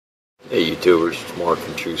Hey YouTubers, it's Mark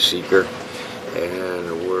from TruthSeeker,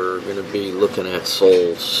 and we're going to be looking at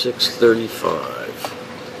Sol 635.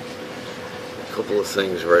 A couple of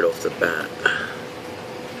things right off the bat.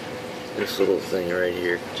 This little thing right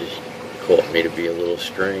here just caught me to be a little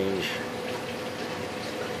strange.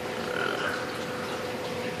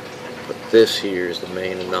 But this here is the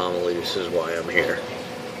main anomaly. This is why I'm here.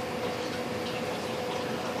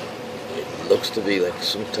 It looks to be like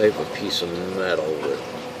some type of piece of metal with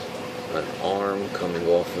an arm coming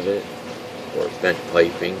off of it, or bent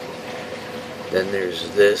piping. Then there's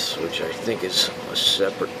this, which I think is a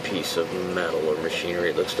separate piece of metal or machinery.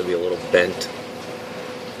 It looks to be a little bent.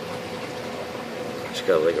 It's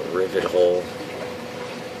got like a rivet hole.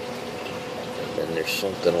 And then there's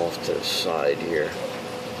something off to the side here.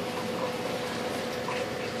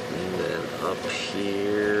 And then up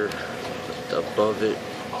here, above it,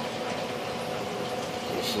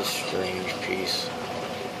 this is a strange piece.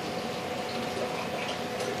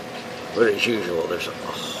 But as usual, there's a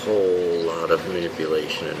whole lot of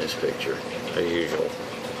manipulation in this picture. As usual.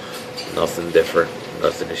 Nothing different.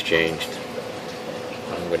 Nothing has changed.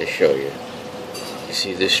 I'm going to show you. You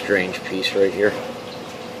see this strange piece right here?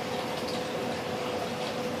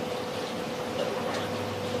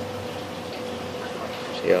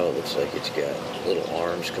 See how it looks like it's got little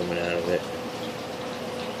arms coming out of it?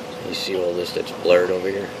 You see all this that's blurred over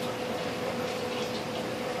here?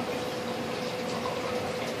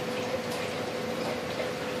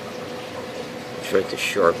 Tried to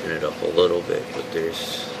sharpen it up a little bit, but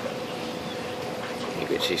there's, you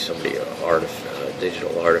could see some of the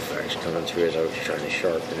digital artifacts coming through as I was trying to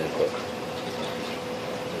sharpen it, but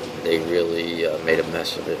they really made a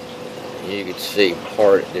mess of it. You could see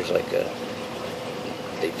there's like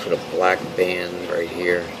they put a black band right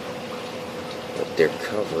here, but they're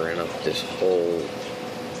covering up this whole,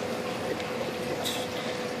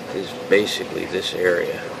 it's basically this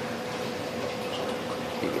area.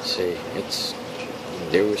 You could see,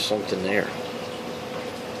 there was something there.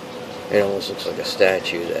 It almost looks like a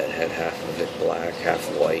statue that had half of it black, half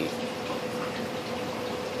white.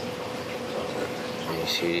 And you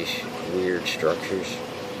see these weird structures.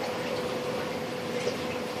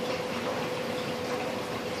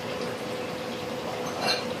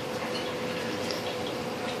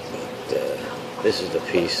 But this is the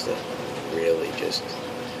piece that really just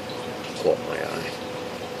caught my eye.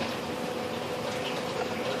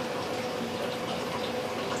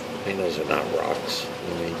 I mean, those are not rocks.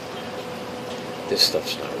 I mean, this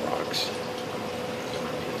stuff's not rocks.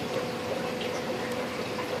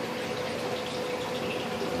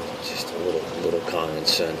 Just a little common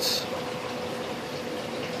sense.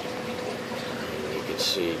 You can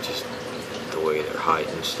see just the way they're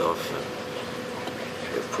hiding stuff, and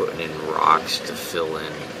they're putting in rocks to fill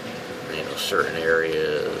in, certain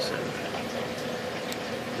areas. And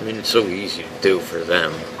I mean, it's so easy to do for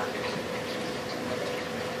them.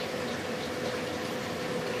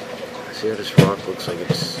 See how this rock looks like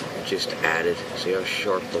it's just added? See how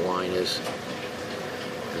sharp the line is?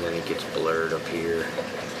 And then it gets blurred up here.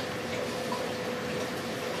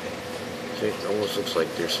 See, it almost looks like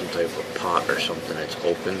there's some type of pot or something that's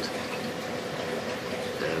opened.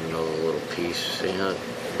 And another little piece. See how it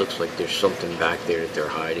looks like there's something back there that they're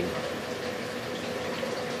hiding?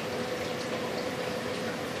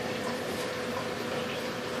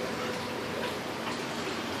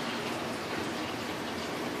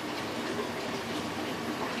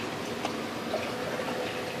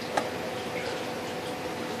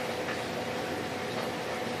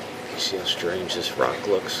 See how strange this rock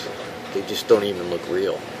looks? They just don't even look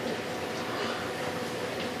real.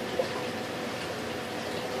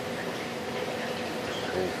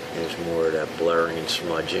 Okay, there's more of that blurring and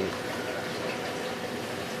smudging.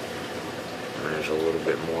 And there's a little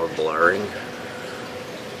bit more blurring.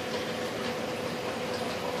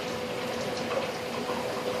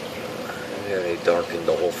 Yeah, they darkened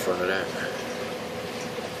the whole front of that.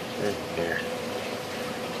 Here.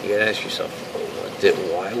 You gotta ask yourself,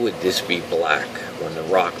 why would this be black when the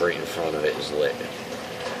rock right in front of it is lit?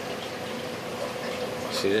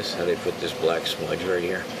 See this? How they put this black smudge right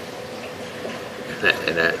here?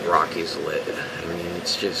 And that rock is lit. I mean,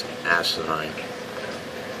 it's just asinine.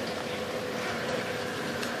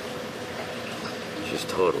 It's just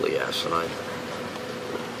totally asinine.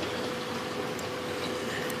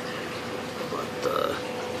 But,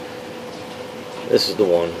 this is the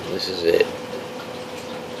one. This is it.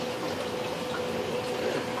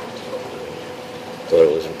 Thought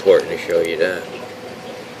it was important to show you that.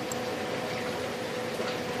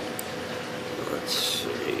 Let's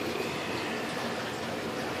see.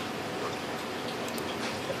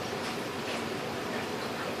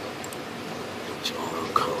 So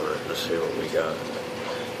I'll color it and see what we got.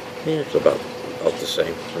 Yeah, it's about the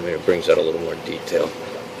same. I mean, it brings out a little more detail.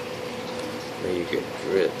 I mean, you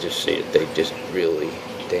could just see that they just really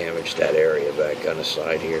damaged that area back on the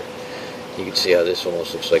side here. You can see how this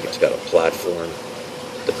almost looks like it's got a platform,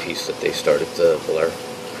 the piece that they started to blur.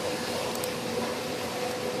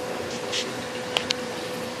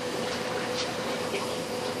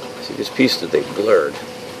 See this piece that they blurred?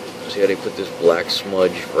 See how they put this black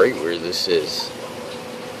smudge right where this is?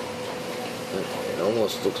 It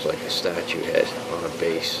almost looks like a statue head on a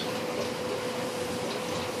base.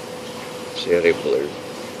 See how they blurred?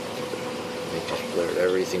 They just blurred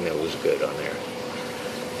everything that was good on there.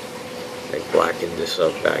 They blackened this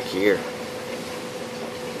up back here.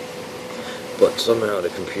 But somehow the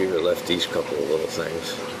computer left these couple of little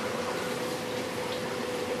things.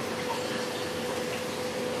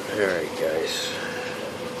 Alright guys.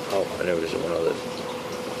 Oh, and there was one other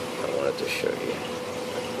I wanted to show you.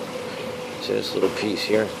 See this little piece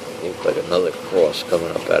here? It looks like another cross coming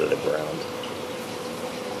up out of the ground.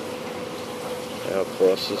 See how it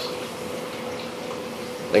crosses?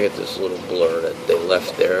 They got this little blur that they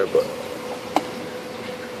left there, but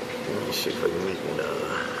let me see if I can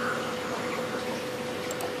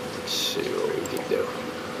let's see what we can do.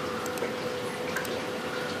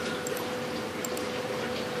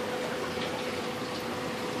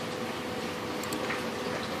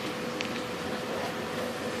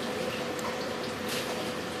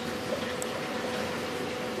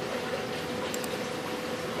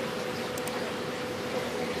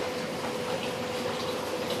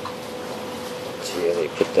 See how they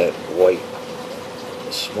put that white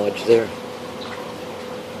smudge there?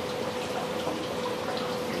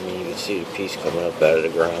 I mean, you can see the piece coming up out of the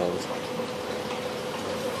ground.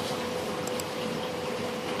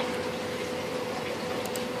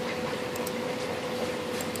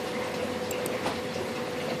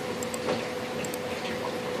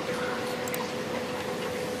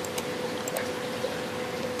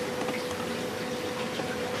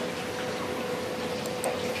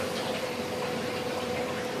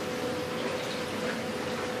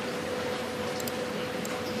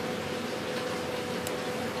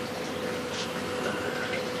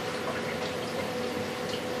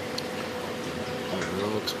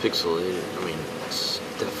 It's pixelated. I mean, it's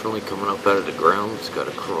definitely coming up out of the ground. It's got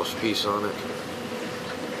a cross piece on it.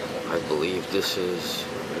 I believe this is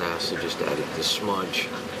NASA just added the smudge.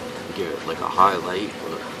 Give it like a highlight.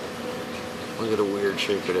 Look at the weird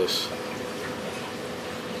shape of this.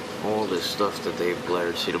 All this stuff that they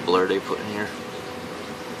blurred. See the blur they put in here?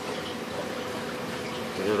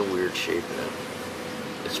 Look at the weird shape of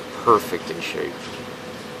it. It's perfect in shape.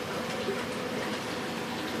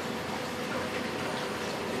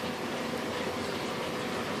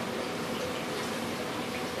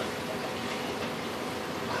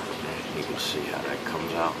 You can see how that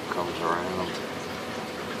comes out, comes around.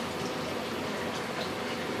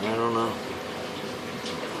 I don't know.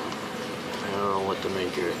 I don't know what to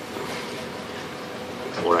make of it.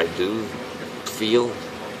 What I do feel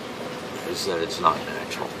is that it's not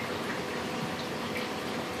natural.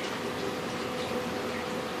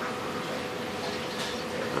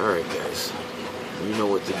 Alright guys, you know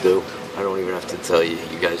what to do. I don't even have to tell you.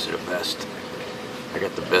 You guys are the best. I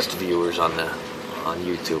got the best viewers on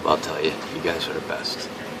YouTube, I'll tell you. You guys are the best.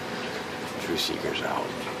 TruthSeeker's out.